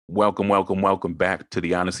Welcome back to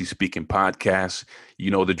the Honestly Speaking podcast.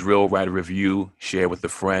 You know the drill, write a review, share with a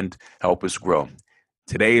friend, help us grow.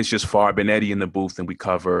 Today is just Farb and Eddie in the booth, and we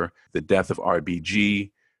cover the death of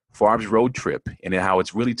RBG, Farb's road trip, and how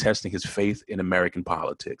it's really testing his faith in American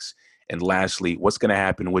politics. And lastly, what's going to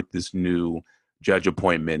happen with this new judge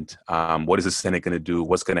appointment? What is the Senate going to do?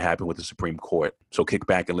 What's going to happen with the Supreme Court? So kick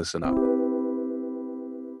back and listen up.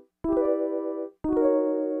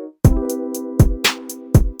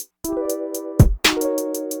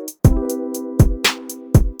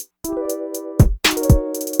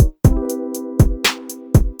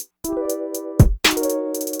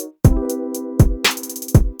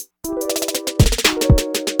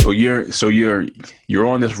 So you're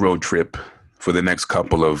on this road trip for the next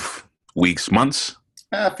couple of weeks, months?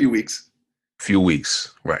 A few weeks. Few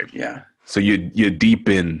weeks, right? Yeah. So you're deep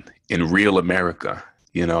in real America.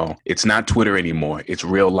 You know, it's not Twitter anymore. It's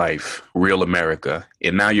real life, real America,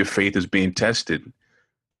 and now your faith is being tested.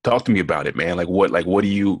 Talk to me about it, man. What are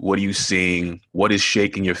you seeing? What is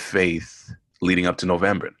shaking your faith leading up to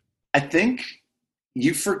November? I think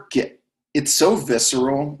you forget. It's so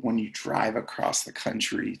visceral when you drive across the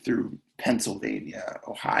country through Pennsylvania,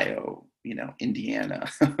 Ohio, Indiana,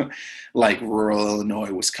 like rural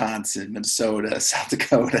Illinois, Wisconsin, Minnesota, South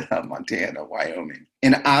Dakota, Montana, Wyoming.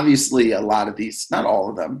 And obviously a lot of these, not all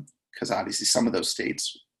of them, because obviously some of those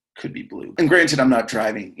states could be blue. And granted, I'm not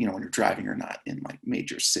driving, when you're driving, you're not in like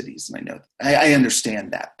major cities. And I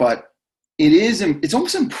understand that, but it's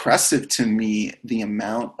almost impressive to me, the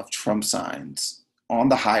amount of Trump signs on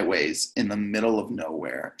the highways in the middle of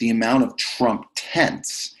nowhere, the amount of Trump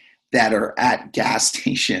tents that are at gas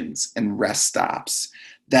stations and rest stops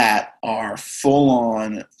that are full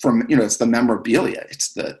on from, it's the memorabilia,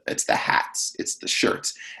 it's the hats, it's the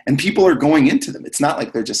shirts, and people are going into them. It's not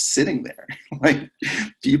like they're just sitting there. Like,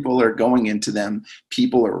 people are going into them.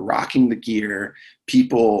 People are rocking the gear.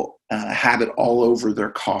 People have it all over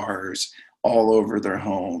their cars, all over their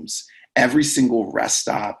homes. Every single rest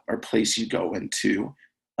stop or place you go into,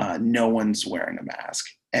 no one's wearing a mask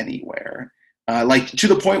anywhere. Like, to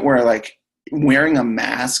the point where, like, wearing a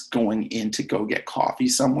mask going in to go get coffee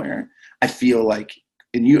somewhere, I feel like,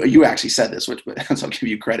 and you actually said this, but so I'll give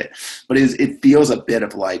you credit, but it feels a bit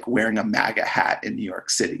of like wearing a MAGA hat in New York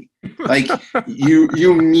City. Like, you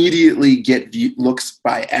immediately get looks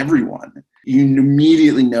by everyone. You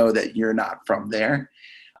immediately know that you're not from there.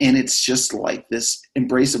 And it's just like this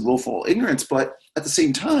embrace of willful ignorance. But at the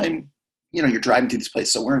same time, you're driving to these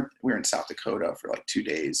places. So we're in South Dakota for like 2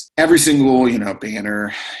 days. Every single,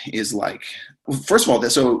 banner is like, well, first of all,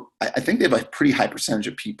 so I think they have a pretty high percentage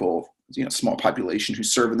of people, small population who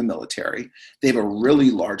serve in the military. They have a really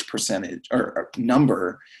large percentage or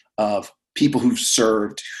number of people who've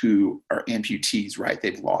served who are amputees, right?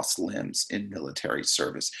 They've lost limbs in military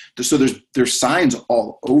service. So there's signs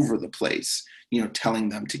all over the place, telling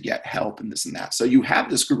them to get help and this and that. So you have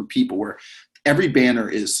this group of people where every banner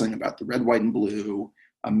is something about the red, white, and blue,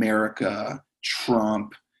 America,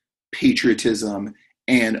 Trump, patriotism,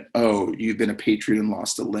 and, oh, you've been a patriot and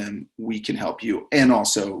lost a limb, we can help you, and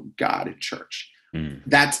also God and church.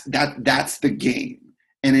 That's the game.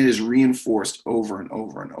 And it is reinforced over and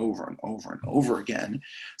over and over and over and over again.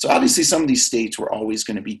 So obviously some of these states were always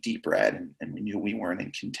going to be deep red, and we knew we weren't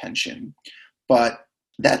in contention. But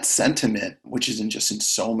that sentiment, which is in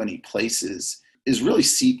so many places, is really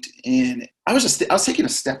seeped in. I was taking a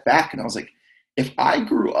step back, and I was like, if I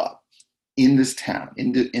grew up in this town,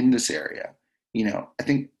 in this area, I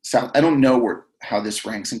think I don't know how this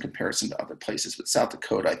ranks in comparison to other places, but South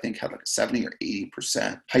Dakota, I think, had like a 70 or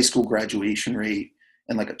 80% high school graduation rate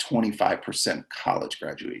and like a 25% college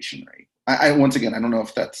graduation rate. I once again, I don't know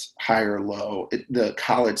if that's high or low. The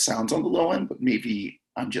college sounds on the low end, but maybe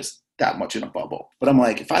I'm just that much in a bubble. But I'm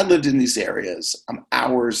like, if I lived in these areas, I'm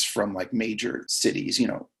hours from like major cities.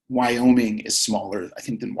 Wyoming is smaller, I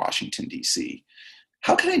think, than Washington, D.C.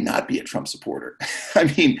 How can I not be a Trump supporter?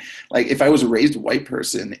 I mean, like, if I was a raised white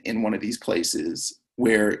person in one of these places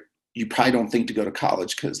where you probably don't think to go to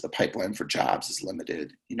college because the pipeline for jobs is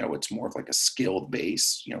limited, it's more of like a skilled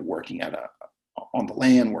base, working on the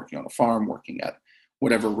land, working on a farm, working at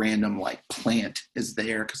whatever random like plant is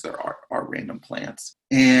there, because there are random plants.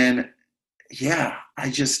 And yeah, I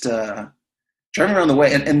just driving around the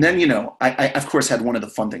way. And then, I of course had one of the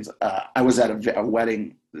fun things. I was at a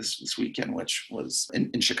wedding this weekend, which was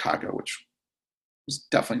in Chicago, which was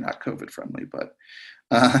definitely not COVID friendly, but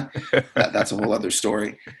that's a whole other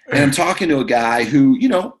story. And I'm talking to a guy who,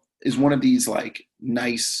 is one of these like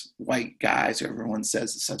nice white guys who everyone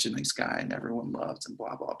says is such a nice guy and everyone loves and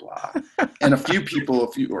blah, blah, blah. And a few people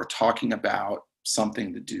are talking about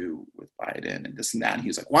something to do with Biden and this and that. And he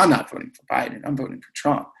was like, well, I'm not voting for Biden. I'm voting for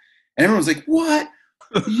Trump. And everyone's like, what?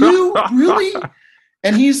 You really?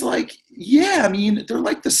 And he's like, yeah, I mean, they're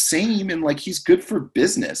like the same. And like, he's good for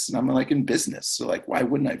business. And I'm like, in business. So like, why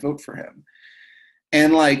wouldn't I vote for him?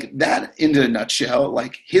 And like that in a nutshell,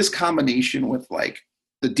 like his combination with like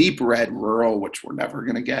the deep red rural, which we're never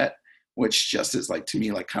going to get, which just is like, to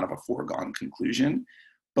me, like kind of a foregone conclusion.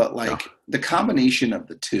 But like the combination of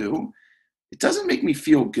the two, it doesn't make me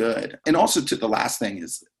feel good. And also to the last thing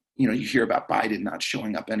is, you know, you hear about Biden not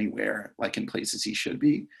showing up anywhere, like in places he should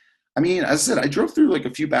be. I mean, as I said, I drove through like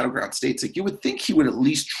a few battleground states. Like you would think he would at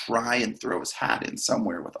least try and throw his hat in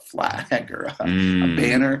somewhere with a flag or a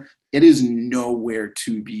banner. It is nowhere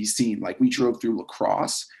to be seen. Like we drove through La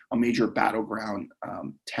Crosse, a major battleground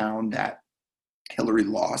town that Hillary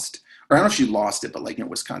lost. Or I don't know if she lost it, but like in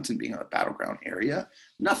Wisconsin being a battleground area,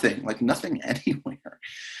 nothing anywhere.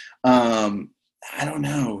 I don't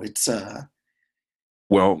know. It's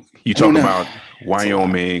well, you talk about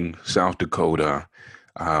Wyoming, South Dakota.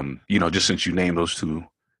 You know, just since you named those two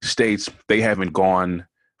states, they haven't gone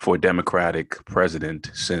for a Democratic president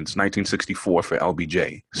since 1964 for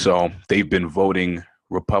LBJ. So they've been voting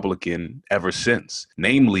Republican ever since.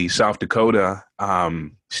 Namely, South Dakota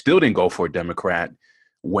still didn't go for a Democrat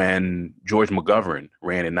when George McGovern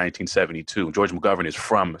ran in 1972. George McGovern is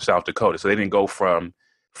from South Dakota, so they didn't go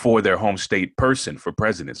for their home state person for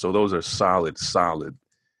president. So those are solid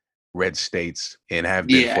red states and have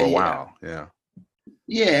been for a while. Yeah.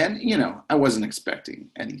 Yeah, and you know, I wasn't expecting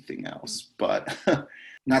anything else, but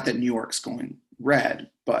not that New York's going red,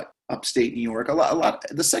 but upstate New York, a lot.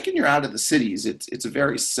 The second you're out of the cities, it's a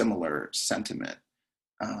very similar sentiment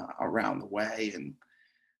around the way. And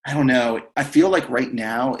I don't know. I feel like right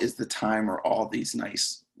now is the time where all these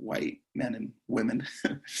nice white men and women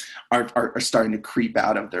are starting to creep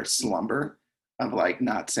out of their slumber of like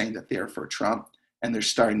not saying that they're for Trump. And they're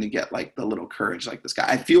starting to get like the little courage like this guy.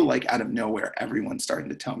 I feel like out of nowhere, everyone's starting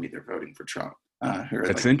to tell me they're voting for Trump. That's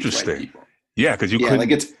like interesting. Yeah, because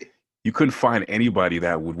you couldn't find anybody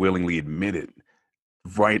that would willingly admit it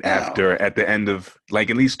after at the end of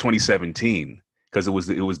like at least 2017, because it was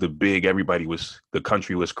the big, the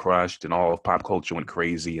country was crushed and all of pop culture went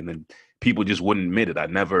crazy, and then people just wouldn't admit it. I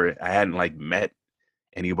hadn't like met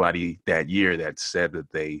anybody that year that said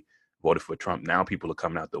that they voted for Trump. Now people are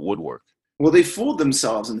coming out the woodwork. Well, they fooled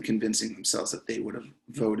themselves into convincing themselves that they would have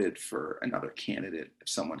voted for another candidate if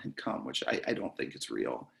someone had come, which I don't think it's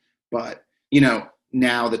real. But, you know,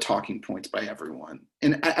 now the talking points by everyone.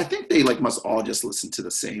 And I think they like must all just listen to the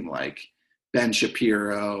same, like Ben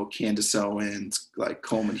Shapiro, Candace Owens, like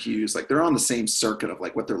Coleman Hughes. Like they're on the same circuit of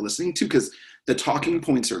like what they're listening to, because the talking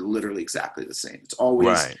points are literally exactly the same. It's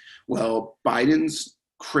always, well, Biden's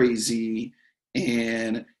crazy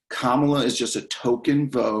and Kamala is just a token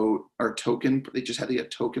vote or token. They just had to get a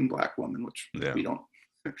token black woman, which we don't.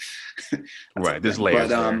 Right. There's layers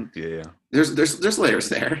there. Yeah. There's layers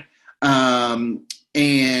there.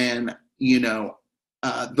 And, you know,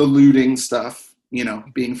 the looting stuff, you know,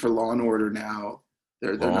 being for law and order now,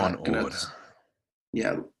 they're not going to.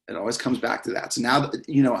 Yeah. It always comes back to that. So now,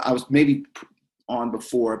 you know, I was maybe on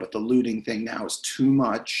before, but the looting thing now is too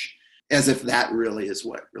much, as if that really is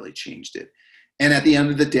what really changed it. And at the end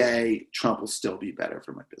of the day, Trump will still be better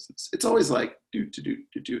for my business. It's always like, do.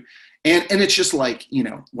 And it's just like, you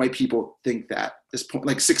know, white people think that this point,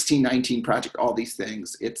 like 1619 Project, all these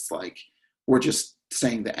things, it's like, we're just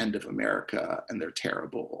saying the end of America and they're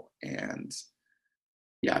terrible and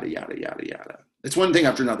yada, yada, yada, yada. It's one thing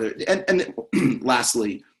after another. And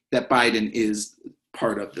lastly, that Biden is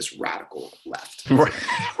part of this radical left,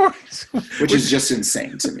 which is just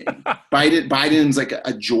insane to me. Biden's like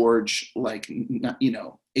a George, like, you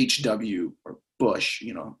know, HW or Bush,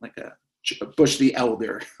 you know, like a Bush the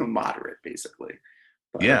elder moderate, basically.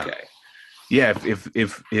 But, yeah. Okay. Yeah.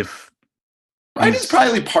 If Biden's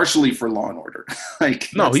probably partially for law and order. Like,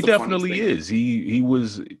 no, he definitely is.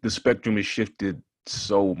 The spectrum has shifted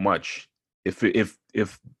so much. If the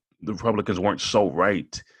Republicans weren't so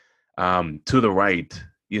right, to the right,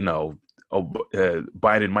 you know,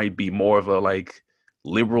 Biden might be more of a like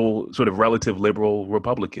liberal, sort of relative liberal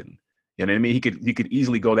Republican. You know what I mean? He could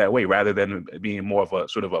easily go that way rather than being more of a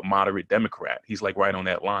sort of a moderate Democrat. He's like right on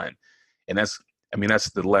that line. And that's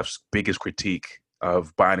the left's biggest critique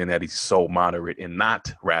of Biden, that he's so moderate and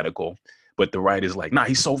not radical. But the right is like, nah,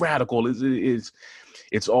 he's so radical.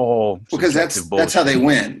 It's all because that's how they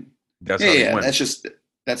win. That's how they win.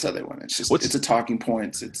 That's how they win. It's just it's a talking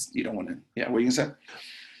point. It's you don't want to. Yeah, what are you gonna say?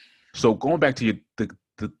 So going back to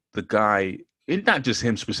the guy, and not just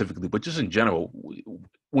him specifically, but just in general,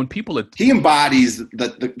 when people are, he embodies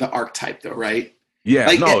the archetype though, right? yeah,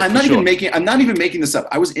 Like no, I'm for not sure. I'm not even making this up.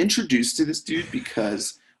 I was introduced to this dude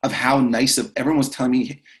because of how nice of everyone was telling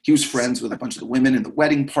me he was friends with a bunch of the women in the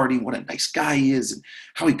wedding party and what a nice guy he is and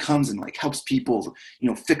how he comes and like helps people,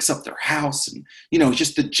 fix up their house and,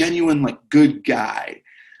 just the genuine like good guy,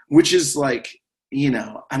 which is like,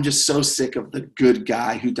 I'm just so sick of the good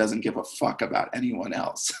guy who doesn't give a fuck about anyone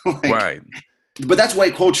else. Like, Right. but that's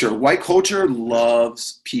white culture. White culture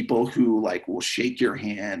loves people who like will shake your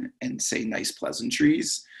hand and say nice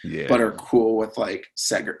pleasantries, Yeah. but are cool with like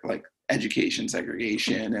education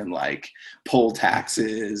segregation and like poll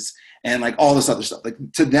taxes and like all this other stuff. Like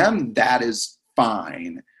to them, that is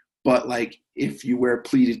fine. But like if you wear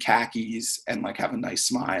pleated khakis and like have a nice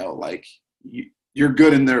smile, like you're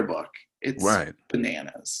good in their book. It's right.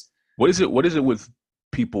 bananas. What is it with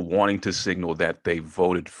people wanting to signal that they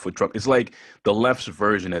voted for Trump? It's like the left's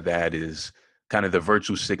version of that is kind of the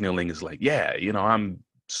virtue signaling is like, yeah, I'm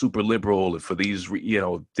super liberal for these,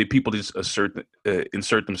 the people just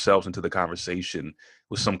insert themselves into the conversation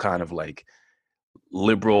with some kind of like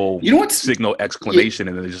liberal signal explanation.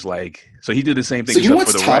 And they're just like, so he did the same thing. So you know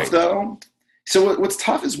except what's for the tough right. though? So what's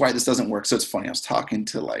tough is why this doesn't work. So it's funny. I was talking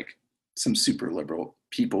to like some super liberal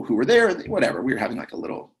people who were there, whatever. We were having like a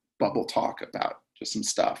little bubble talk about just some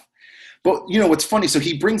stuff. But what's funny, so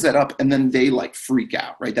he brings that up and then they like freak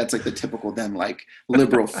out, right? That's like the typical then like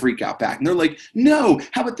liberal freak out back. And they're like, no,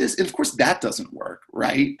 how about this? And of course that doesn't work,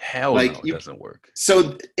 right? Hell like, no, it doesn't work.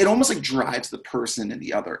 So it almost like drives the person in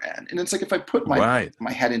the other end. And it's like, if I put my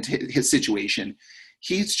head into his situation,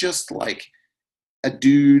 he's just like a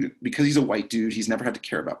dude, because he's a white dude, he's never had to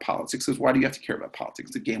care about politics. Because why do you have to care about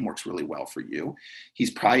politics? The game works really well for you.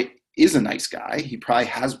 He's probably is a nice guy. He probably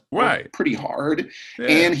has worked pretty hard,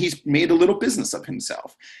 and he's made a little business of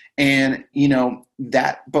himself. And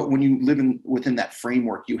but when you live within that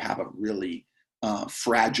framework, you have a really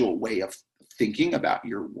fragile way of thinking about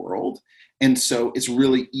your world, and so it's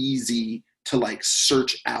really easy to like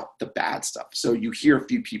search out the bad stuff. So you hear a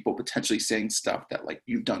few people potentially saying stuff that like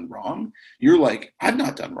you've done wrong. You're like, I've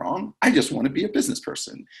not done wrong. I just want to be a business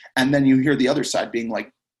person. And then you hear the other side being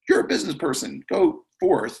like, you're a business person, go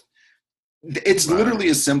forth. It's literally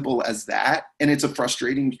as simple as that. And it's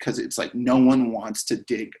frustrating because it's like no one wants to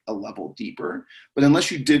dig a level deeper. But unless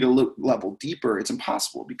you dig a level deeper, it's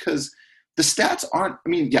impossible because the stats aren't,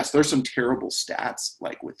 yes, there's some terrible stats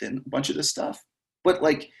like within a bunch of this stuff. But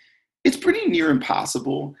like, it's pretty near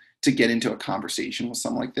impossible to get into a conversation with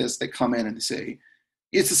someone like this. They come in and they say,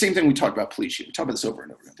 it's the same thing we talk about police shooting. We talk about this over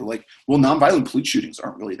and over again. They're like, well, nonviolent police shootings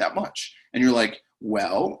aren't really that much. And you're like,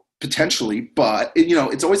 well, potentially, but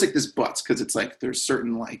it's always like this buts, because it's like there's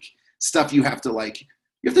certain like stuff you have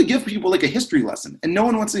to give people like a history lesson, and no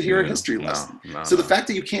one wants to hear a history lesson. So the fact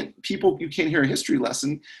that you can't hear a history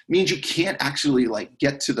lesson means you can't actually like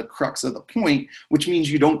get to the crux of the point, which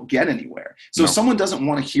means you don't get anywhere. So if someone doesn't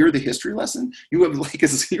want to hear the history lesson, you have like a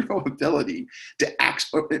zero ability to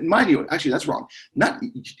actually, mind you, actually that's wrong. Not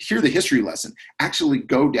hear the history lesson, actually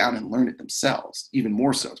go down and learn it themselves, even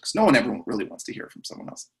more so, because no one ever really wants to hear from someone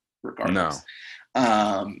else, regardless.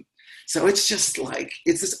 So it's just like,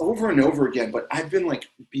 it's this over and over again, but I've been like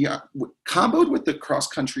comboed with the cross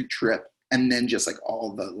country trip and then just like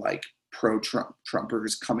all the like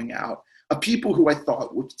pro-Trumpers coming out of people who I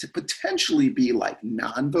thought would potentially be like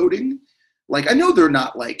non-voting. Like, I know they're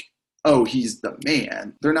not like, oh, he's the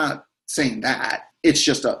man. They're not saying that. It's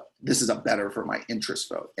just this is a better for my interest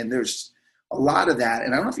vote. And there's a lot of that.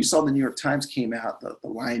 And I don't know if you saw the New York Times came out, the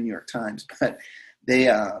Lion New York Times, but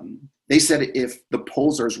they said if the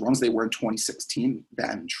polls are as wrong as they were in 2016,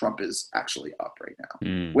 then Trump is actually up right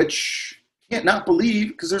now, which I can't not believe,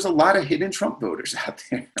 because there's a lot of hidden Trump voters out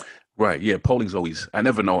there. Right. Yeah. Polling's always, I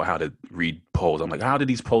never know how to read polls. I'm like, how did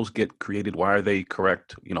these polls get created? Why are they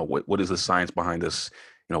correct? What is the science behind this?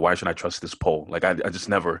 Why should I trust this poll? Like, I just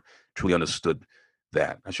never truly understood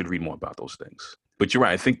that. I should read more about those things. But you're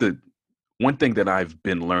right. I think that one thing that I've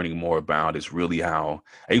been learning more about is really how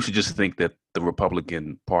I used to just think that the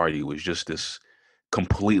Republican Party was just this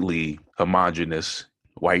completely homogenous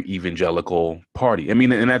white evangelical party.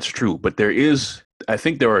 And that's true. But I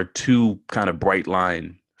think there are two kind of bright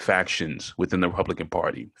line factions within the Republican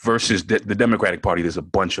Party versus the Democratic Party. There's a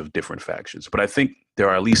bunch of different factions. But I think there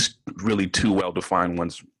are at least really two well-defined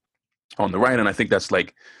ones on the right. And I think that's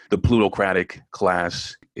like the plutocratic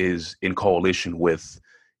class is in coalition with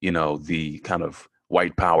the kind of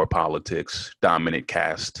white power politics, dominant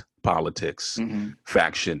caste politics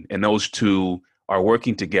faction. And those two are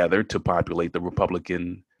working together to populate the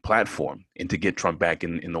Republican platform and to get Trump back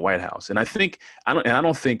in the White House. And I think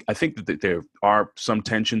that there are some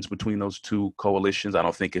tensions between those two coalitions. I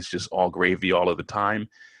don't think it's just all gravy all of the time.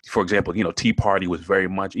 For example, Tea Party was very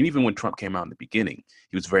much, and even when Trump came out in the beginning,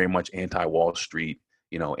 he was very much anti-Wall Street,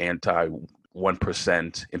 anti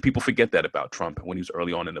 1%. And people forget that about Trump when he was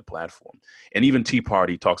early on in the platform. And even Tea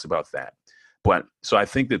Party talks about that. But so I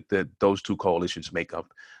think that those two coalitions make up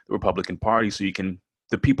the Republican Party. So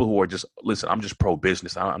the people who are just, listen, I'm just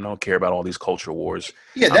pro-business. I don't care about all these culture wars.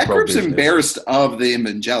 Yeah, that group's embarrassed of the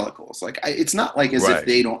evangelicals. Like, it's not like as if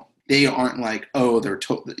they aren't like, oh,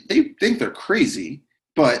 they think they're crazy,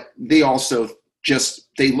 but they also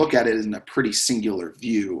they look at it in a pretty singular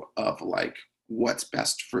view of like what's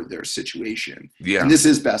best for their situation. Yeah. And this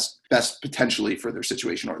is best potentially for their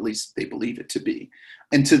situation, or at least they believe it to be.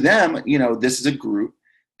 And to them, this is a group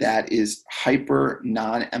that is hyper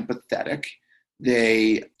non-empathetic.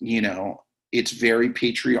 They, it's very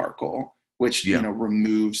patriarchal, which,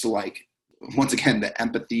 removes like, once again, the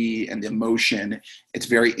empathy and the emotion. It's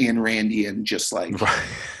very Ayn Randian, just like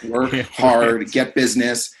work hard, get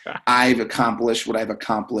business. I've accomplished what I've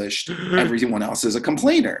accomplished. Everyone else is a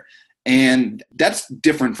complainer. And that's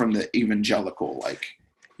different from the evangelical, like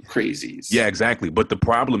crazies. Yeah, exactly. But the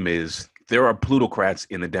problem is there are plutocrats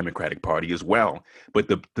in the Democratic Party as well. But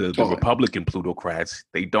the Republican plutocrats,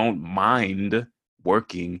 they don't mind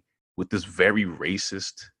working with this very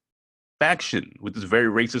racist faction, with this very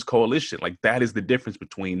racist coalition. Like, that is the difference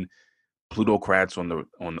between plutocrats on the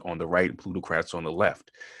right and plutocrats on the left.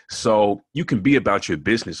 So you can be about your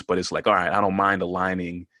business, but it's like, all right, I don't mind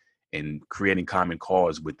aligning and creating common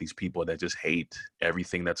cause with these people that just hate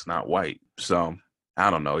everything that's not white. So I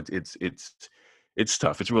don't know. It's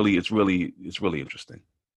tough. It's really interesting.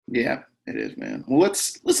 Yeah, it is, man. Well,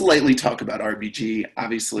 let's lightly talk about RBG.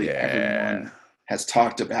 Obviously, everyone has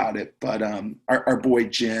talked about it, but our boy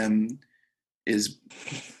Jim is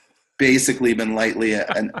basically been lightly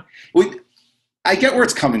I get where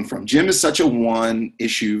it's coming from. Jim is such a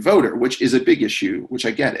one-issue voter, which is a big issue, which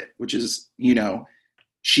I get it, which is,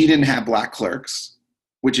 she didn't have black clerks,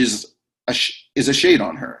 which is a shade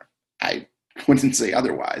on her. I wouldn't say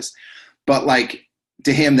otherwise. But like,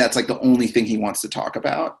 to him, that's like the only thing he wants to talk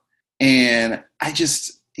about. And I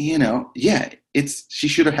just, she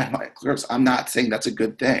should have had black clerks. I'm not saying that's a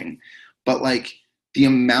good thing. But like, the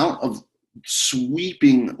amount of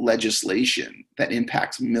sweeping legislation that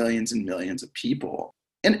impacts millions and millions of people.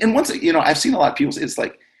 And once, I've seen a lot of people say it's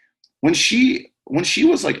like, when she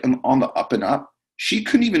was like on the up and up, she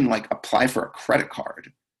couldn't even like apply for a credit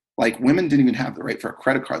card. Like, women didn't even have the right for a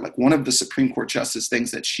credit card. Like, one of the Supreme Court justice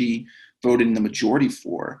things that she voted in the majority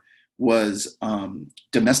for was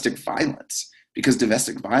domestic violence, because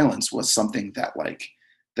domestic violence was something that like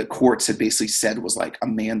the courts had basically said was like a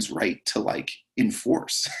man's right to like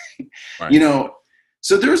enforce, right.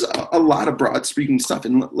 So there's a lot of broad speaking stuff.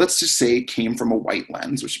 And let's just say it came from a white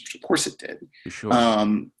lens, which of course it did. For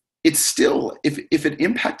sure. It's still, if it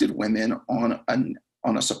impacted women on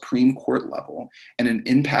a Supreme Court level and it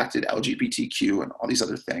impacted LGBTQ and all these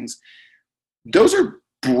other things, those are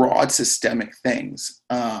broad systemic things.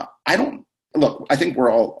 I think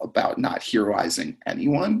we're all about not heroizing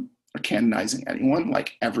anyone or canonizing anyone.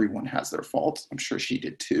 Like, everyone has their faults. I'm sure she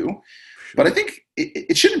did too. Sure. But I think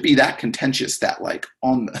it shouldn't be that contentious that like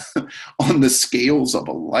on the scales of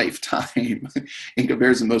a lifetime in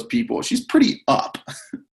comparison to most people, she's pretty up.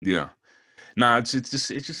 Yeah. No, it's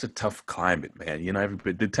just a tough climate, man.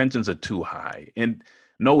 The tensions are too high, and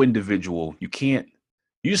no individual, we can't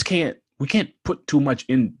put too much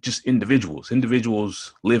in just individuals.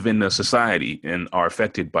 Individuals live in a society and are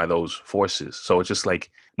affected by those forces. So it's just like,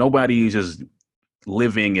 nobody is just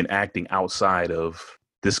living and acting outside of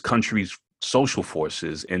this country's social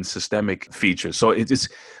forces and systemic features. So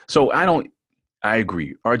I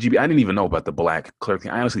agree. RGB, I didn't even know about the black clerk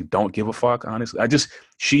thing. I honestly don't give a fuck, honestly.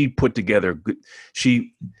 She put together,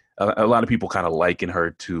 a lot of people kind of liken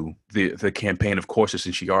her to the campaign of courses,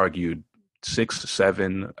 and she argued 6 or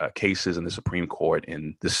 7 cases in the Supreme Court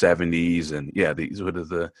in the 70s. And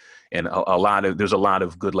there's a lot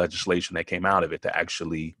of good legislation that came out of it to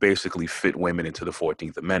actually basically fit women into the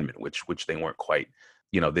 14th Amendment, which they weren't quite,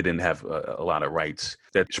 they didn't have a lot of rights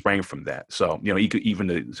that sprang from that. So,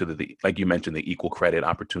 even like you mentioned, the Equal Credit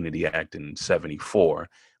Opportunity Act in 1974,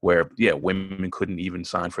 where, women couldn't even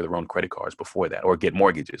sign for their own credit cards before that or get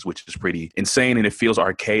mortgages, which is pretty insane. And it feels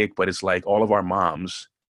archaic, but it's like all of our moms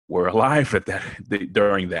were alive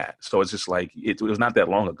during that. So it's just like, it was not that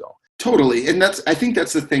long ago. Totally. And I think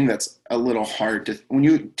that's the thing that's a little hard when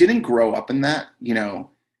you didn't grow up in that,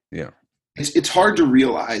 Yeah. it's hard to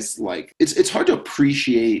realize, like, it's hard to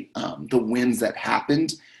appreciate the wins that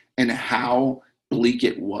happened and how bleak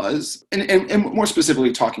it was. And more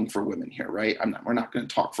specifically talking for women here, right? We're not going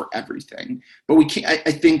to talk for everything, but we can't,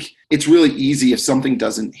 I think it's really easy if something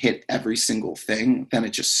doesn't hit every single thing, then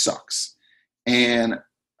it just sucks. And,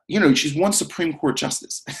 she's one Supreme Court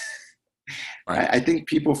justice. Right. I think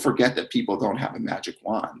people forget that people don't have a magic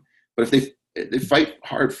wand, but if they fight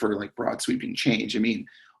hard for like broad sweeping change. I mean,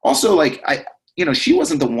 also like she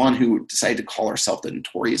wasn't the one who decided to call herself the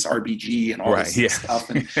notorious RBG and all this stuff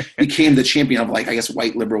and became the champion of, like, I guess,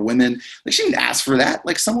 white liberal women. Like, she didn't ask for that.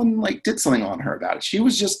 Like, someone like did something on her about it. She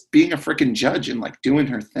was just being a freaking judge and like doing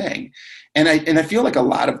her thing. And I feel like a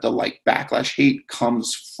lot of the like backlash hate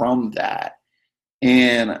comes from that.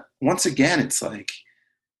 And once again, it's like,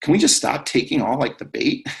 can we just stop taking all like the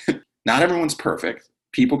bait? Not everyone's perfect.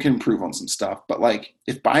 People can improve on some stuff, but like,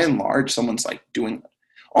 if by and large someone's like doing,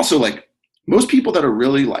 also like, most people that are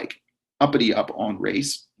really like uppity up on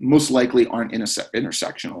race most likely aren't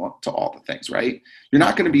intersectional to all the things, right? You're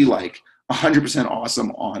not going to be like 100%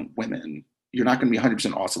 awesome on women. You're not going to be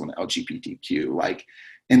 100% awesome on LGBTQ. Like,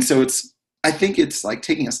 and so I think it's like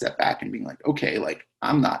taking a step back and being like, okay, like,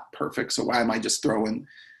 I'm not perfect, so why am I just throwing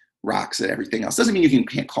rocks at everything else? Doesn't mean you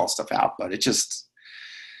can't call stuff out, but it just,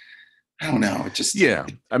 I don't know. It just,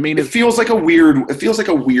 I mean, it feels like a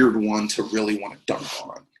weird one to really want to dunk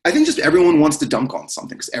on. I think just everyone wants to dunk on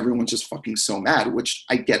something because everyone's just fucking so mad, which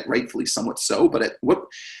I get rightfully somewhat so. But at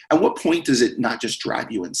what point does it not just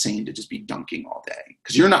drive you insane to just be dunking all day?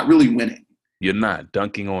 Because you're not really winning. You're not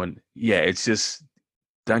dunking on. Yeah, it's just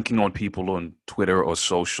dunking on people on Twitter or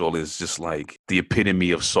social is just like the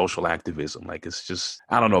epitome of social activism. Like, it's just,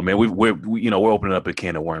 I don't know, man. We're opening up a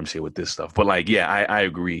can of worms here with this stuff. But like, yeah, I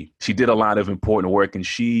agree. She did a lot of important work, and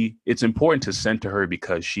it's important to center her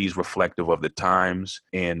because she's reflective of the times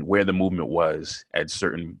and where the movement was at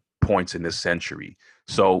certain points in this century.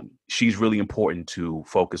 So she's really important to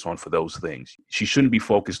focus on for those things. She shouldn't be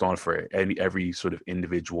focused on for every sort of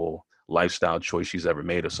individual lifestyle choice she's ever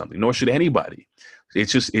made or something, nor should anybody.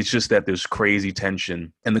 It's just that there's crazy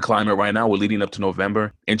tension in the climate right now. We're leading up to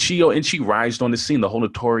November, and she rised on the scene. The whole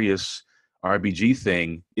notorious RBG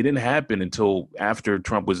thing, it didn't happen until after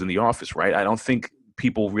Trump was in the office, right? I don't think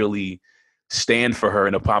people really stand for her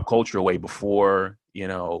in a pop culture way before,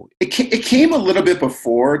 It came a little bit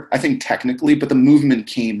before, I think, technically, but the movement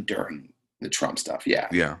came during the Trump stuff. Yeah.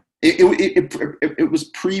 Yeah. It was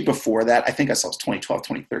before that. I think I saw it was 2012,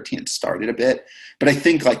 2013. It started a bit, but I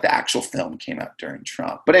think like the actual film came out during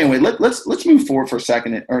Trump. But anyway, let's move forward for a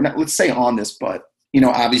second, or not, let's stay on this. But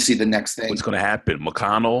obviously the next thing. What's going to happen?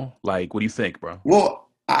 McConnell? Like, what do you think, bro? Well,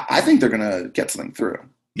 I think they're going to get something through.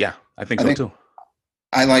 Yeah, I think so too.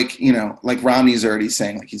 I like Romney's already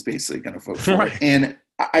saying like he's basically going to vote for it, and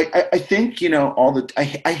I think I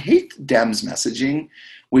hate the Dems messaging,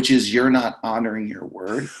 which is you're not honoring your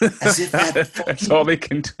word, as if that's all they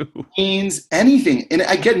can do means anything. And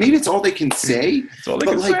I get maybe it's all they can say, but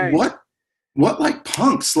like say. What like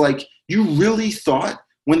punks? Like, you really thought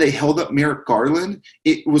when they held up Merrick Garland,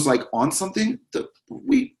 it was like on something?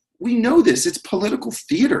 We know this. It's political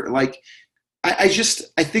theater. Like, I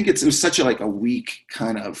think it was such a weak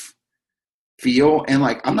kind of feel, and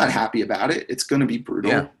like I'm not happy about it. It's going to be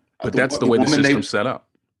brutal. Yeah, but that's the way the system's set up.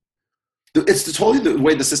 It's totally the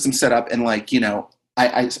way the system's set up, and like the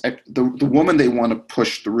woman they want to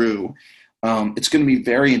push through, it's going to be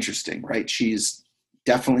very interesting, right? She's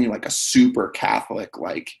definitely like a super Catholic,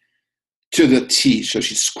 like to the T. So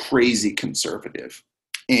she's crazy conservative,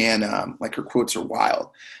 and like her quotes are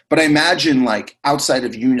wild. But I imagine like outside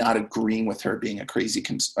of you not agreeing with her being a crazy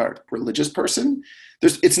religious person,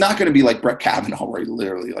 it's not going to be like Brett Kavanaugh where he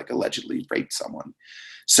literally like allegedly raped someone.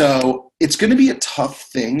 So it's going to be a tough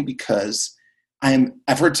thing because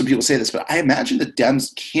I've heard some people say this, but I imagine the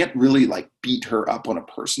Dems can't really like beat her up on a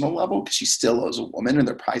personal level because she still is a woman, and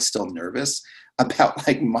they're probably still nervous about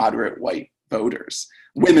like moderate white voters,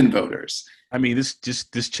 women voters. I mean, this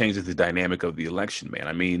changes the dynamic of the election, man.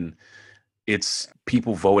 I mean, it's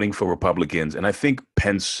people voting for Republicans, and I think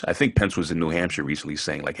Pence was in New Hampshire recently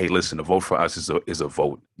saying like, "Hey, listen, a vote for us is a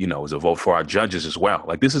vote, is a vote for our judges as well."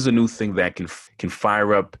 Like, this is a new thing that can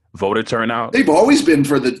fire up voter turnout. They've always been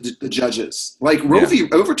for the judges. Like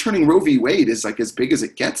overturning Roe v. Wade is like as big as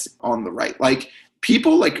it gets on the right. Like,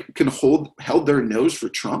 people like held their nose for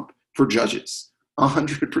Trump for judges.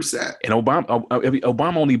 100%. And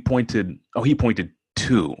Obama only pointed. Oh, he pointed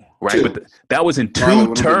two, right? But that was in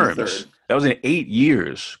two terms. That was in 8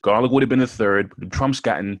 years. Garlic would have been the third. Trump's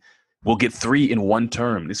will get 3 in one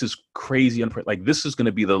term. This is crazy. Like, this is going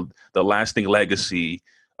to be the lasting legacy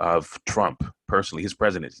of Trump personally, his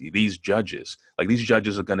presidency. These judges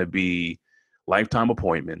are going to be lifetime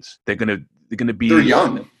appointments. They're going to be. They're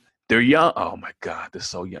young. They're young. Oh my God, they're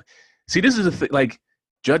so young. See, this is the thing. Like,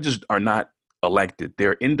 judges are not elected.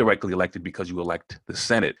 They're indirectly elected because you elect the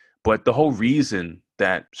Senate. But the whole reason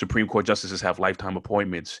that Supreme Court justices have lifetime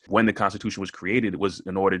appointments when the Constitution was created was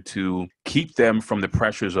in order to keep them from the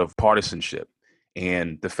pressures of partisanship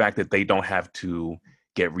and the fact that they don't have to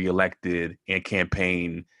get reelected and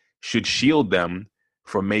campaign should shield them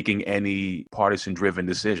from making any partisan-driven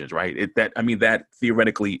decisions, right? That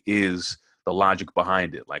theoretically is the logic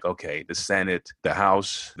behind it. Like, okay, the Senate, the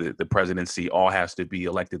House, the presidency all has to be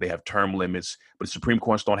elected. They have term limits, but the Supreme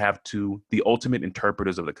Courts don't have to. The ultimate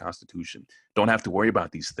interpreters of the Constitution don't have to worry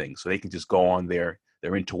about these things. So they can just go on their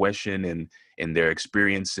intuition and their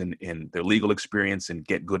experience and their legal experience and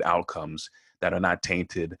get good outcomes that are not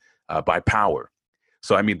tainted by power.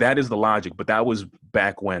 So, that is the logic, but that was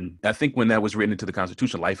back when that was written into the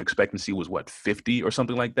Constitution, life expectancy was 50 or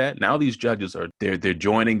something like that. Now these judges they're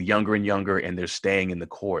joining younger and younger, and they're staying in the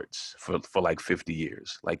courts for like 50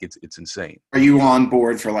 years. Like, it's insane. Are you on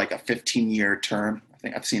board for like a 15-year term? I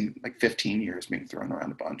think I've seen like 15 years being thrown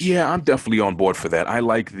around a bunch. Yeah, I'm definitely on board for that. I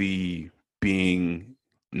like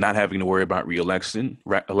not having to worry about election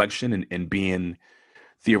and being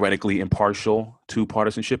theoretically impartial to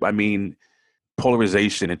partisanship.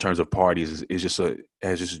 Polarization in terms of parties is just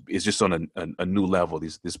on a new level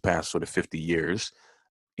this past sort of 50 years,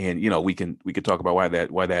 and we can talk about why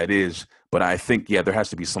that is, but I think there has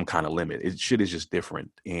to be some kind of limit. Shit is just different,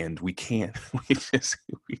 and we can't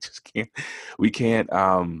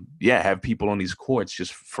have people on these courts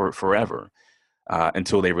just for forever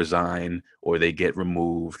until they resign or they get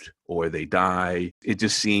removed or they die. It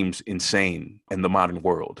just seems insane in the modern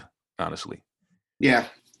world, honestly. Yeah.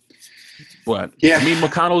 What? Yeah.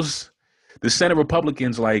 The Senate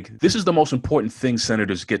Republicans, like, this is the most important thing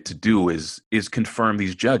senators get to do is confirm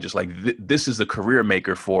these judges. Like, this is the career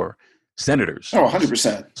maker for senators. Oh,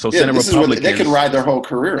 100%. So Senate Republicans, they can ride their whole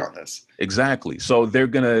career on this. Exactly. So they're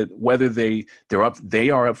gonna, whether they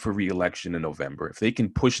are up for re-election in November. If they can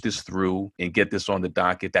push this through and get this on the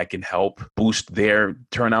docket, that can help boost their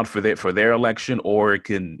turnout for their election, or it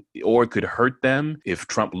could hurt them if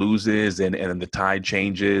Trump loses and the tide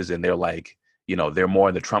changes and they're like, they're more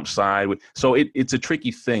on the Trump side. So it's a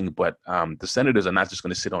tricky thing, but the senators are not just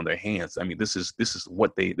going to sit on their hands. This is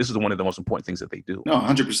one of the most important things that they do. No,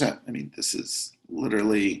 100%. This is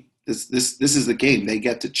literally this is the game. They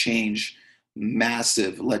get to change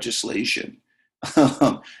massive legislation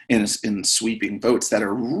in sweeping votes that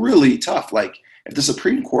are really tough. Like, if the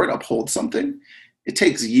Supreme Court upholds something, it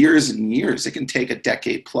takes years and years. It can take a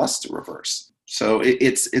decade plus to reverse. So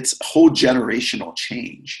it's a whole generational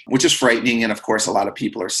change, which is frightening. And of course, a lot of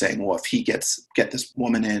people are saying, well, if he get this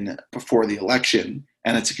woman in before the election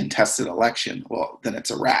and it's a contested election, well, then it's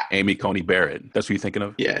a wrap. Amy Coney Barrett. That's what you're thinking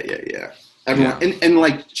of? Yeah. Everyone, yeah. And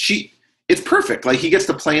like, it's perfect. Like, he gets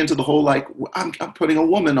to play into the whole, like, I'm putting a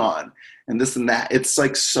woman on and this and that. It's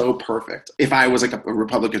like so perfect. If I was like a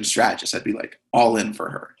Republican strategist, I'd be like all in for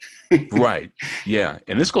her. Right. Yeah.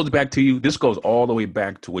 And this goes all the way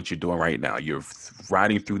back to what you're doing right now. You're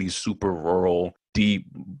riding through these super rural, deep,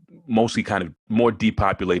 mostly kind of more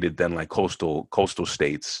depopulated than like coastal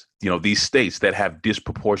states. These states that have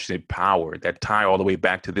disproportionate power that tie all the way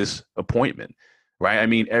back to this appointment. Right.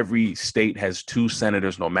 Every state has 2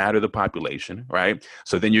 senators, no matter the population. Right.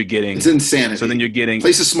 So then you're getting, it's insanity. So then you're getting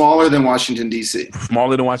places smaller than Washington, D.C.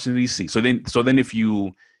 Smaller than Washington, D.C. So then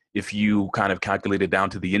if you kind of calculate it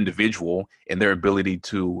down to the individual and their ability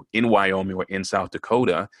to, in Wyoming or in South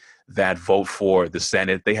Dakota, that vote for the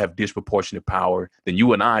Senate, they have disproportionate power than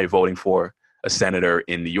you and I voting for a senator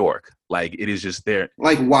in New York. Like, it is just there.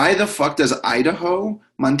 Like, why the fuck does Idaho,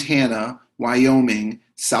 Montana, Wyoming,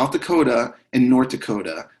 South Dakota, and North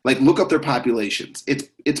Dakota, like, look up their populations?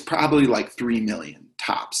 It's probably like 3 million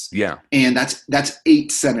tops. Yeah. And that's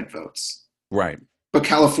 8 Senate votes. Right. But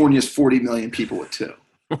California's 40 million people with 2.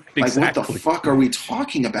 Like, exactly. What the fuck are we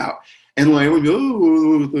talking about? And like,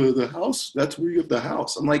 the House, that's where you have the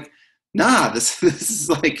House. I'm like, nah, this is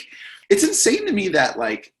like, it's insane to me that,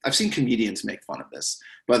 like, I've seen comedians make fun of this,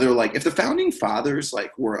 but they're like, if the founding fathers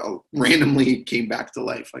like randomly came back to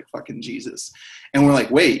life, like fucking Jesus, and we're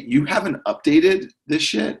like, wait, you haven't updated this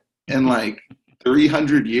shit in like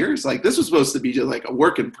 300 years? Like, this was supposed to be just like a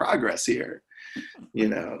work in progress here.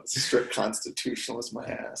 Strict constitutionalist, my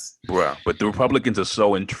ass. Bruh, but the Republicans are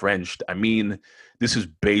so entrenched. This is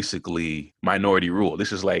basically minority rule.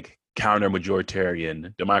 This is like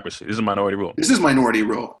counter-majoritarian democracy. This is a minority rule. This is minority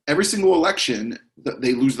rule. Every single election,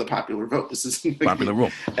 they lose the popular vote. This is Popular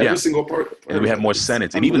rule. Every single part. And we have more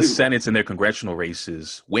senates. And even senates in their congressional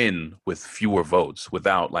races win with fewer votes,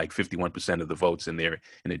 without like 51% of the votes in their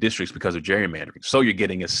districts because of gerrymandering. So you're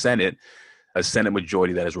getting a Senate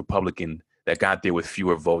majority that is Republican that got there with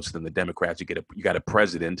fewer votes than the Democrats. You got a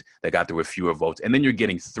president that got there with fewer votes. And then you're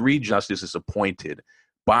getting 3 justices appointed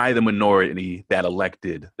by the minority that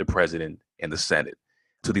elected the president and the Senate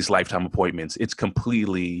to these lifetime appointments. It's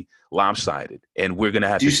completely lopsided. And we're going to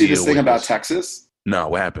have to deal with Do you see this thing about Texas? No,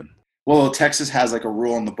 what happened? Well, Texas has like a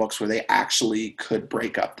rule in the books where they actually could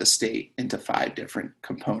break up the state into 5 different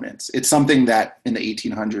components. It's something that in the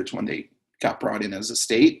 1800s when they got brought in as a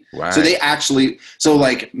state. Right. So they actually,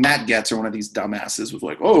 like Matt Gaetz or one of these dumbasses was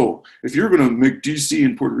like, oh, if you're going to make DC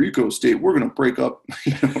and Puerto Rico a state, we're going to break up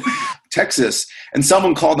Texas. And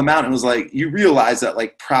someone called them out and was like, you realize that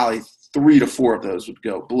like probably 3 to 4 of those would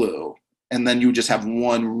go blue. And then you would just have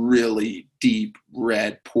one really deep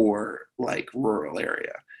red, poor, like rural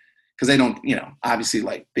area. Because they don't, obviously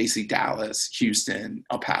like basically Dallas, Houston,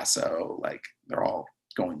 El Paso, like they're all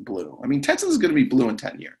going blue. I mean, Texas is going to be blue in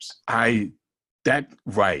 10 years.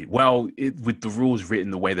 Right. Well, with the rules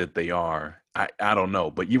written the way that they are, I don't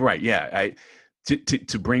know. But you're right. Yeah.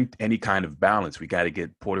 To bring any kind of balance, we got to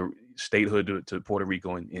get statehood to Puerto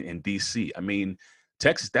Rico and DC. I mean,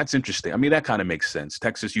 Texas, that's interesting. I mean, that kind of makes sense.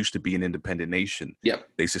 Texas used to be an independent nation. Yep.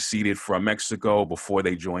 They seceded from Mexico before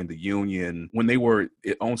they joined the Union. When they were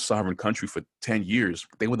its own sovereign country for 10 years,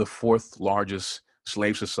 they were the 4th largest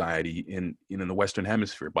slave society in the Western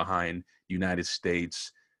Hemisphere, behind United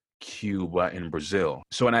States, Cuba, and Brazil.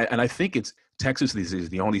 So, and I think it's Texas is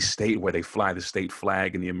the only state where they fly the state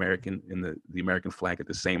flag and the American flag at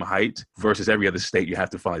the same height, versus every other state you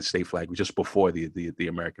have to fly the state flag just before the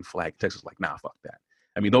American flag. Texas is like, nah, fuck that.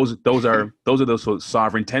 I mean, those are those sort of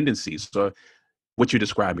sovereign tendencies. So what you're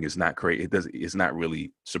describing is not correct. It's not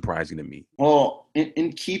really surprising to me. Well,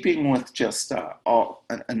 in keeping with just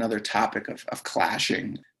another topic of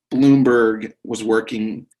clashing, Bloomberg was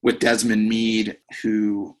working with Desmond Meade,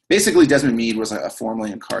 who basically Desmond Meade was a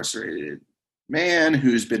formerly incarcerated man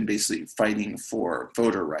who's been basically fighting for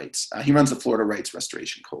voter rights. He runs the Florida Rights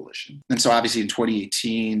Restoration Coalition. And so obviously in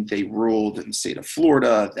 2018, they ruled in the state of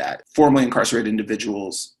Florida that formerly incarcerated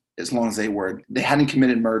individuals, as long as they hadn't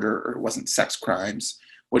committed murder or it wasn't sex crimes,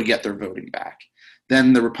 would get their voting back.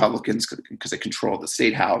 Then the Republicans, because they controlled the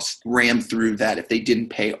state house, rammed through that if they didn't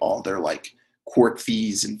pay all their like court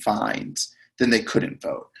fees and fines, then they couldn't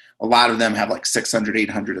vote. A lot of them have like $600,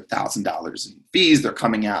 $800, $1,000 in fees. They're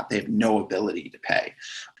coming out. They have no ability to pay.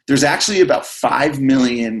 There's actually about 5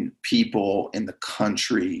 million people in the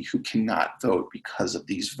country who cannot vote because of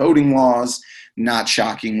these voting laws. Not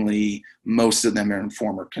shockingly, most of them are in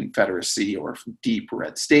former Confederacy or deep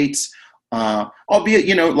red states.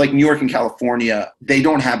 Albeit, like New York and California, they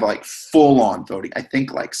don't have like full on voting. I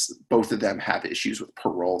think like both of them have issues with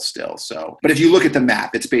parole still. So, but if you look at the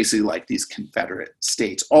map, it's basically like these Confederate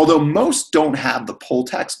states, although most don't have the poll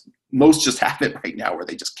tax. Most just have it right now where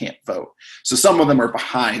they just can't vote. So some of them are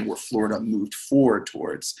behind where Florida moved forward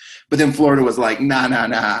towards, but then Florida was like,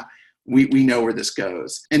 nah. We know where this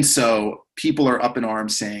goes. And so people are up in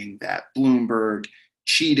arms saying that Bloomberg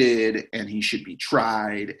cheated and he should be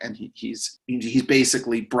tried, and he's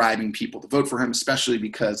basically bribing people to vote for him, especially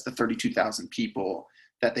because the 32,000 people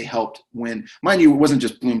that they helped win, mind you, it wasn't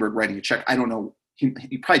just Bloomberg writing a check. I don't know,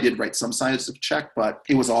 he probably did write some size of check, but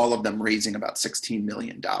it was all of them raising about $16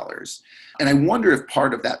 million. And I wonder if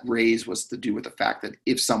part of that raise was to do with the fact that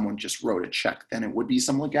if someone just wrote a check, then it would be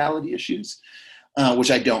some legality issues.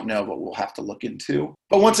 Which I don't know, but we'll have to look into.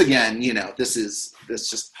 But once again, this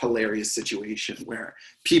just hilarious situation where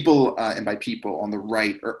people, and by people on the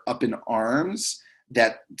right, are up in arms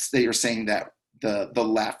that they are saying that the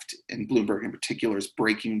left, and Bloomberg in particular, is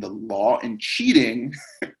breaking the law and cheating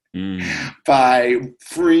by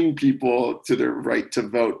freeing people to their right to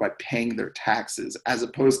vote by paying their taxes, as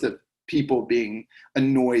opposed to people being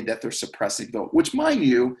annoyed that they're suppressing vote, which, mind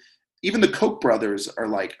you, even the Koch brothers are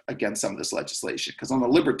like against some of this legislation, because on the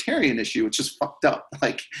libertarian issue, it's just fucked up.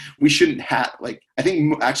 Like we shouldn't have, like, I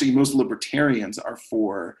think actually most libertarians are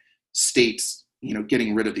for states,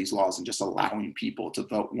 getting rid of these laws and just allowing people to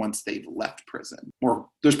vote once they've left prison. Or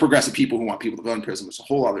there's progressive people who want people to vote in prison, which is a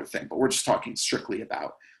whole other thing, but we're just talking strictly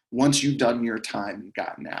about once you've done your time and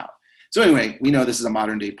gotten out. So anyway, we know this is a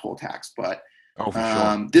modern day poll tax, but for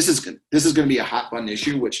sure. This is going to be a hot button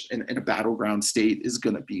issue, which in a battleground state is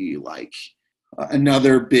going to be like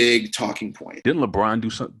another big talking point. Didn't LeBron do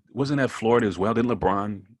something? Wasn't that Florida as well? Didn't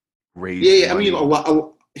LeBron raise? Yeah. I mean,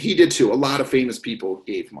 a He did too. A lot of famous people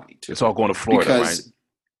gave money to It's all going to Florida, right?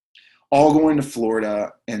 All going to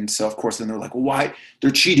Florida. And so, of course, then they're like, well, why?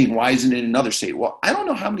 They're cheating. Why isn't it in another state? Well, I don't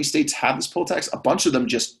know how many states have this poll tax. A bunch of them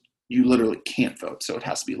you literally can't vote. So it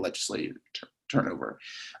has to be a legislative turnover.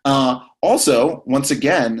 Also, once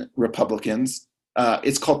again, Republicans,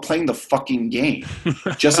 it's called playing the fucking game.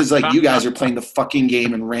 Just as like you guys are playing the fucking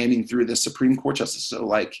game and ramming through the Supreme Court justice. So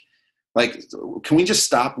like, can we just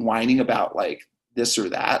stop whining about like this or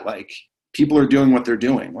that? Like, people are doing what they're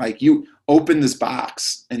doing. Like, you open this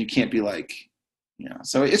box and you can't be like,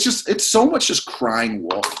 so it's so much just crying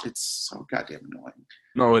wolf. It's so goddamn annoying.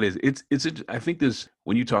 No, it is. I think this,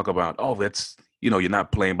 when you talk about, that's, you're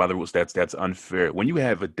not playing by the rules, that's unfair. When you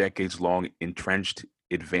have a decades long entrenched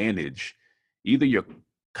advantage, either you're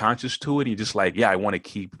conscious to it and you're just like, yeah, I want to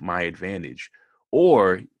keep my advantage,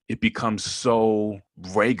 or it becomes so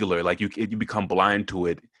regular, like you become blind to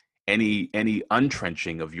it. Any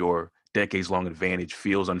untrenching of your decades-long advantage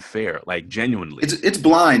feels unfair, like genuinely. It's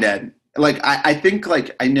blind, Ed. Like, I think,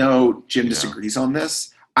 like, I know Jim disagrees on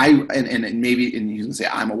this. And maybe you can say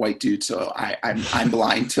I'm a white dude, so I'm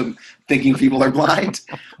blind to thinking people are blind.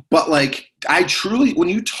 But like, I truly, when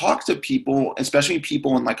you talk to people, especially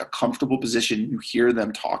people in like a comfortable position, you hear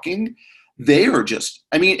them talking, they are just,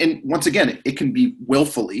 and once again, it can be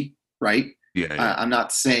willfully, right? Yeah. I'm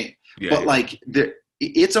not saying, but like,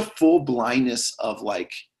 it's a full blindness of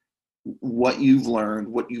like what you've learned,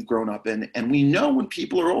 what you've grown up in. And we know when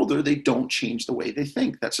people are older, they don't change the way they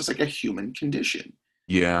think. That's just like a human condition.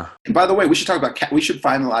 Yeah. And by the way, we should talk about, we should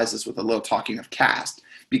finalize this with a little talking of caste,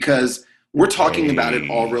 because we're talking about it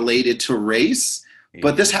all related to race,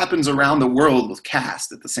 but this happens around the world with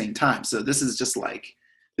caste at the same time. So this is just like,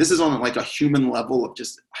 this is on like a human level of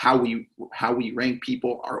just how we rank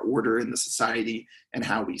people, our order in the society, and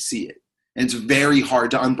how we see it. And it's very hard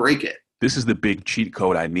to unbreak it. This is the big cheat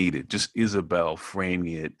code I needed. Just Isabel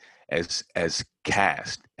framing it as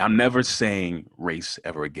caste. I'm never saying race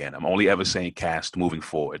ever again. I'm only ever saying caste moving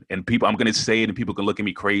forward. And I'm going to say it, and people can look at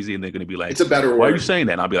me crazy, and they're going to be like, it's a better word. Why are you saying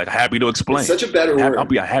that? And I'll be like, happy to explain. It's such a better word. I'll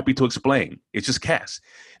be happy to explain. It's just caste.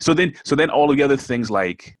 So then all of the other things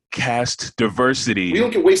like caste diversity. We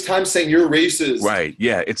don't get waste time saying you're racist. Right.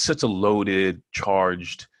 Yeah. It's such a loaded,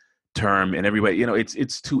 charged term, and everybody,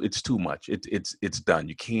 it's too much. It's done.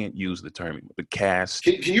 You can't use the term. The caste.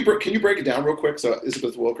 Can you break it down real quick? So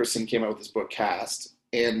Isabel Wilkerson came out with this book, Caste,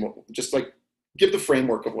 and just like give the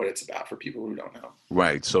framework of what it's about for people who don't know.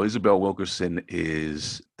 Right. So Isabel Wilkerson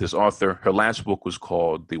is this author. Her last book was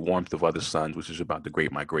called The Warmth of Other Suns, which is about the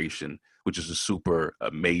Great Migration, which is a super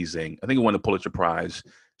amazing. I think it won the Pulitzer Prize.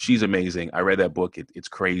 She's amazing. I read that book. It's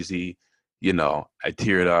crazy. I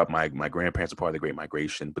teared up. My grandparents are part of the Great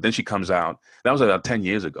Migration. But then she comes out, that was about 10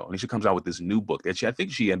 years ago. And she comes out with this new book that I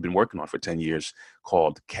think she had been working on for 10 years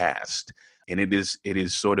called Caste. And it is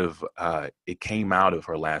sort of, it came out of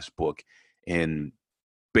her last book in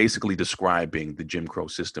basically describing the Jim Crow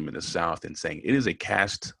system in the South and saying it is a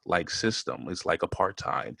caste-like system. It's like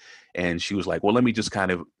apartheid. And she was like, well, let me just kind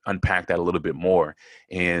of unpack that a little bit more.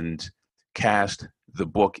 And Caste, the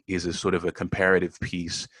book, is a sort of a comparative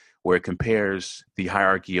piece where it compares the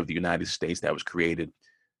hierarchy of the United States that was created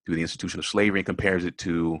through the institution of slavery and compares it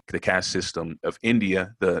to the caste system of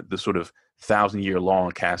India, the sort of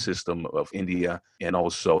 1,000-year-long caste system of India, and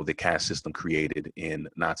also the caste system created in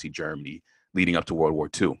Nazi Germany leading up to World War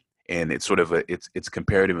II. And it's sort of it's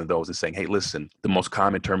comparative in those and saying, hey, listen, the most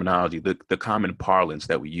common terminology, the common parlance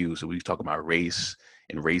that we use, so we talk about race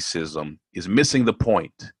and racism, is missing the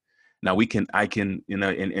point. Now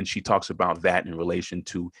and she talks about that in relation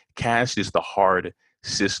to caste is the hard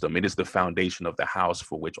system. It is the foundation of the house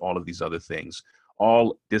for which all of these other things,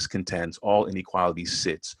 all discontents, all inequality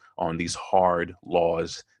sits on these hard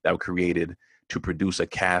laws that were created to produce a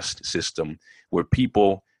caste system where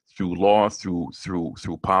people through law,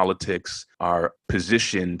 through politics, are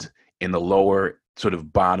positioned in the lower sort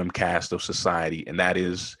of bottom caste of society, and that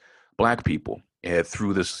is Black people.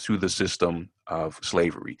 Through the system of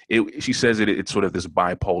slavery. She says it's sort of this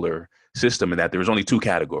bipolar system in that there's only two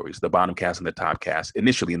categories, the bottom caste and the top caste.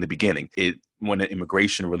 Initially, in the beginning, when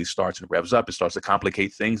immigration really starts and revs up, it starts to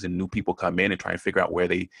complicate things and new people come in and try and figure out where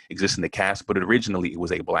they exist in the caste. But originally, it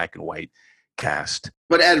was a Black and white caste.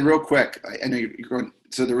 But Ed, real quick, I know you're going,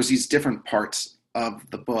 so there was these different parts of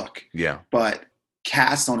the book. Yeah. But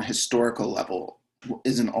caste on a historical level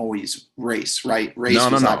isn't always race, right? Race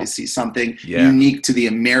was obviously something unique to the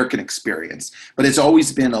American experience, but it's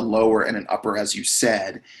always been a lower and an upper, as you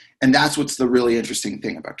said. And that's what's the really interesting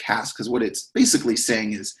thing about caste, because what it's basically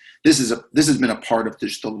saying is this has been a part of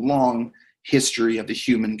just the long history of the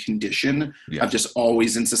human condition Yeah. of just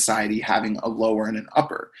always in society having a lower and an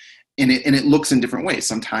upper. And it looks in different ways.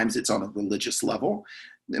 Sometimes it's on a religious level.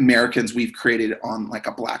 Americans, we've created on like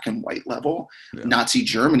a black and white level. Yeah. Nazi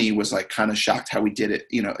Germany was like kind of shocked how we did it.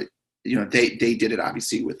 They did it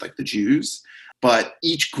obviously with like the Jews, but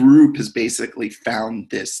each group has basically found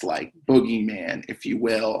this like boogeyman, if you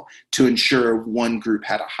will, to ensure one group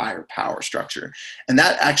had a higher power structure. And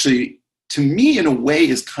that actually, to me, in a way,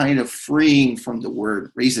 is kind of freeing from the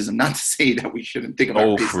word racism. Not to say that we shouldn't think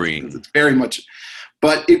about racism, freeing. because it's very much,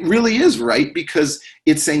 but it really is, right? Because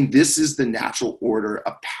it's saying this is the natural order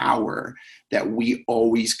of power that we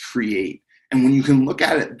always create. And when you can look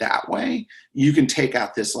at it that way, you can take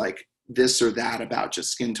out this like this or that about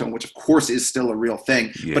just skin tone, which of course is still a real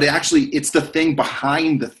thing, but it's the thing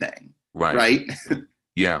behind the thing, right?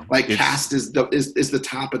 Yeah. Like caste is the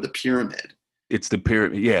top of the pyramid. It's the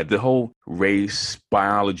pyramid. Yeah. The whole race,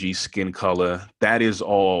 biology, skin color, that is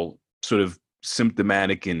all sort of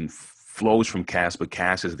symptomatic and flows from caste, but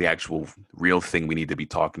caste is the actual real thing we need to be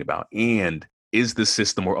talking about. And is the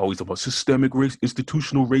system we're always talking about systemic race,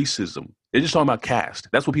 institutional racism? They're just talking about caste.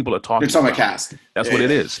 That's what people are talking about. They're talking about caste. That's what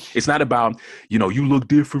it is. It's not about, you look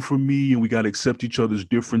different from me and we got to accept each other's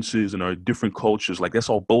differences and our different cultures. Like, that's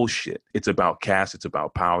all bullshit. It's about caste. It's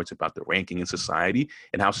about power. It's about the ranking in society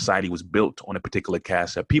and how society was built on a particular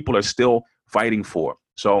caste that people are still fighting for.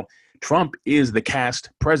 So Trump is the caste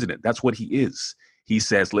president. That's what he is. He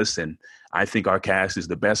says, listen, I think our caste is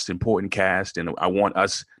the best important caste, and I want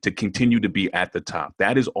us to continue to be at the top.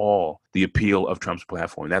 That is all the appeal of Trump's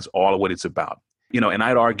platform. That's all what it's about. And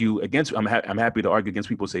I'd argue against, I'm happy to argue against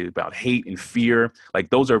people who say about hate and fear. Like,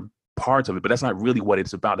 those are parts of it, but that's not really what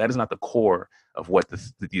it's about. That is not the core of what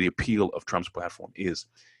the appeal of Trump's platform is.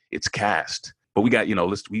 It's caste. But we got,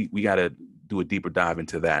 we got to do a deeper dive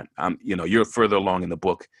into that. You're further along in the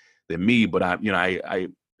book than me, but I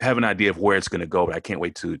have an idea of where it's going to go, but I can't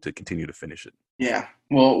wait to continue to finish it. Yeah.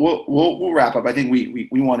 Well, we'll wrap up. I think we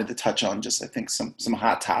wanted to touch on just, I think, some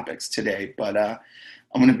hot topics today, but I'm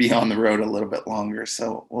going to be on the road a little bit longer.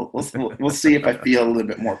 So we'll see if I feel a little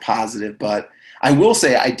bit more positive, but I will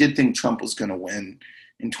say I did think Trump was going to win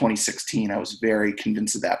in 2016. I was very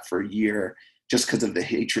convinced of that for a year, just because of the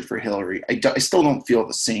hatred for Hillary. I still don't feel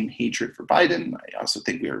the same hatred for Biden. I also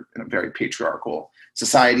think we're in a very patriarchal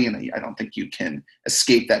society, and I don't think you can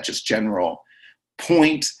escape that just general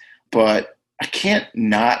point. But I can't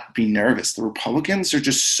not be nervous. The Republicans are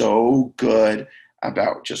just so good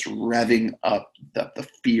about just revving up the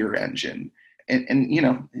fear engine.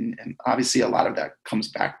 And obviously a lot of that comes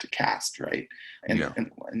back to caste, right? And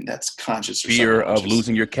that's conscious or fear of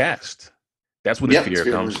losing your caste. That's what the fear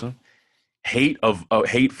comes from. Hate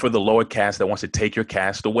for the lower caste that wants to take your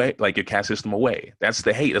caste away, like your caste system away. That's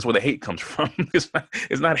the hate. That's where the hate comes from. It's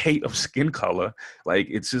not hate of skin color. Like,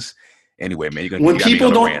 it's just, anyway, man. When people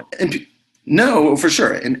don't, no, for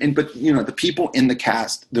sure. But the people in the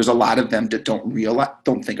caste, there's a lot of them that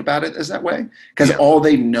don't think about it as that way, because all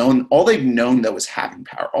they've known though is having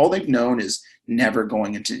power. All they've known is never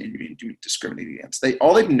going into being discriminated against.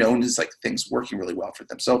 All they've known is like things working really well for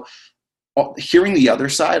them. So hearing the other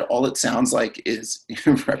side, all it sounds like is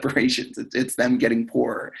reparations. It's them getting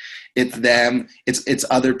poorer. It's them. It's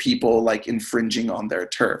other people like infringing on their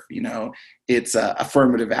turf. It's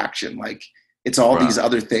affirmative action. Like, it's all these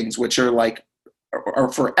other things which are like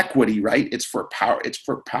are for equity, right? It's for power. It's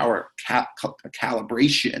for power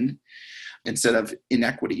calibration instead of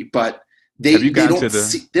inequity. But they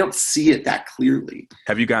don't see it that clearly.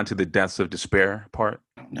 Have you gotten to the deaths of despair part?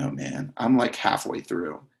 No, man. I'm like halfway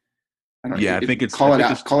through. I think it's call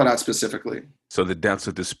it out specifically. So the deaths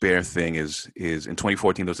of despair thing is in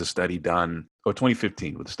 2014 there was a study done, or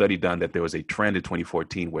 2015 with a study done, that there was a trend in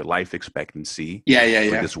 2014 where life expectancy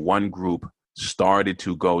for this one group started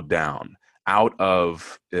to go down out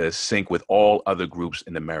of sync with all other groups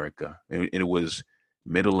in America, and it was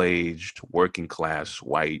middle-aged, working class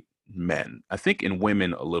white men. I think in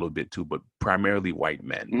women a little bit too, but primarily white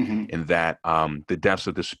men. Mm-hmm. In that the deaths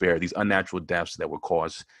of despair, these unnatural deaths that were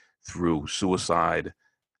caused through suicide,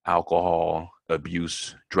 alcohol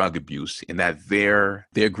abuse, drug abuse, and that their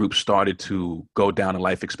group started to go down in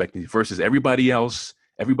life expectancy versus everybody else.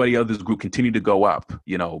 Everybody else's group continued to go up.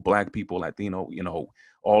 Black people, Latino,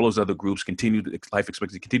 all those other groups life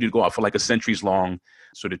expectancy continued to go up for like a centuries long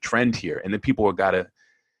sort of trend here. And then people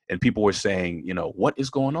were saying, what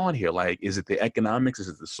is going on here? Like, is it the economics? Is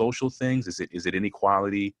it the social things? Is it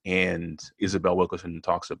inequality? And Isabel Wilkerson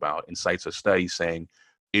cites a study saying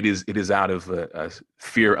it is out of a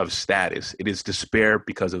fear of status. It is despair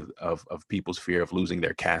because of people's fear of losing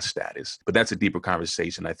their caste status. But that's a deeper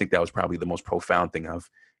conversation. I think that was probably the most profound thing I've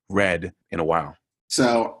read in a while.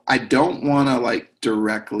 So I don't want to like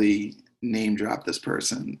directly name drop this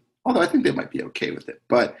person, although I think they might be okay with it.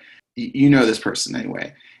 But you know this person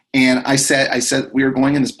anyway. And I said we were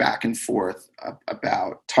going in this back and forth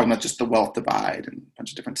about talking about just the wealth divide and a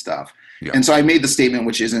bunch of different stuff. Yeah. And so I made the statement,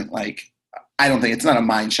 which isn't like, I don't think it's not a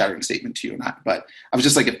mind-shattering statement to you, but I was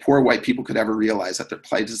just like, if poor white people could ever realize that their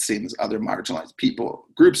plight is the same as other marginalized people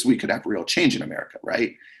groups, we could have real change in America,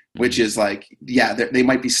 right? Mm-hmm. Which is like, yeah, they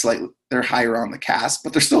might be they're higher on the caste,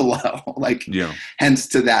 but they're still low, like, yeah. Hence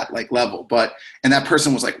to that like level. And that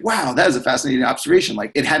person was like, wow, that is a fascinating observation.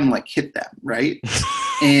 Like it hadn't like hit them, right?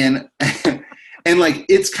 and like,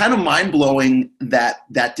 it's kind of mind blowing that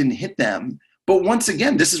didn't hit them. But once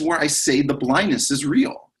again, this is where I say the blindness is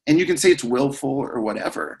real. And you can say it's willful or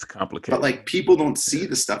whatever. It's complicated. But like people don't see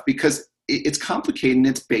the stuff because it's complicated and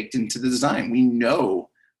it's baked into the design. We know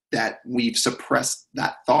that we've suppressed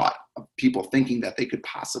that thought of people thinking that they could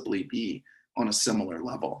possibly be on a similar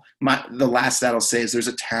level. The last stat I'll say is there's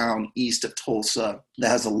a town east of Tulsa that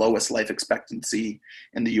has the lowest life expectancy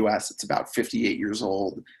in the U.S. It's about 58 years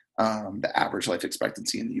old. The average life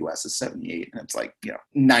expectancy in the U.S. is 78, and it's like,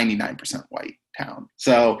 99% white town.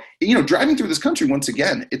 So, driving through this country, once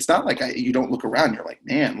again, it's not like you don't look around. You're like,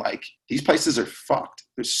 man, like these places are fucked.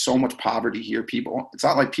 There's so much poverty here. It's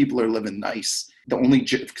not like people are living nice.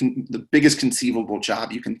 The biggest conceivable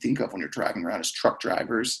job you can think of when you're driving around is truck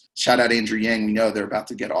drivers. Shout out Andrew Yang. We know they're about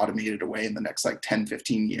to get automated away in the next like 10,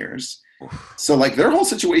 15 years. So like their whole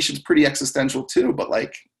situation's pretty existential too, but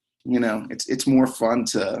like, it's more fun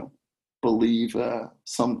to believe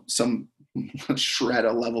some shred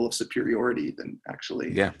a level of superiority than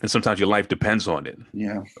actually. Yeah, and sometimes your life depends on it.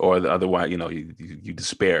 Yeah. Or otherwise, you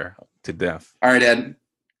despair to death. All right, Ed,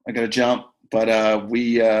 I got to jump, but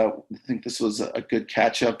we think this was a good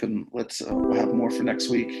catch up, and we'll have more for next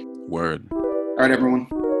week. Word. All right, everyone.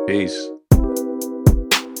 Peace.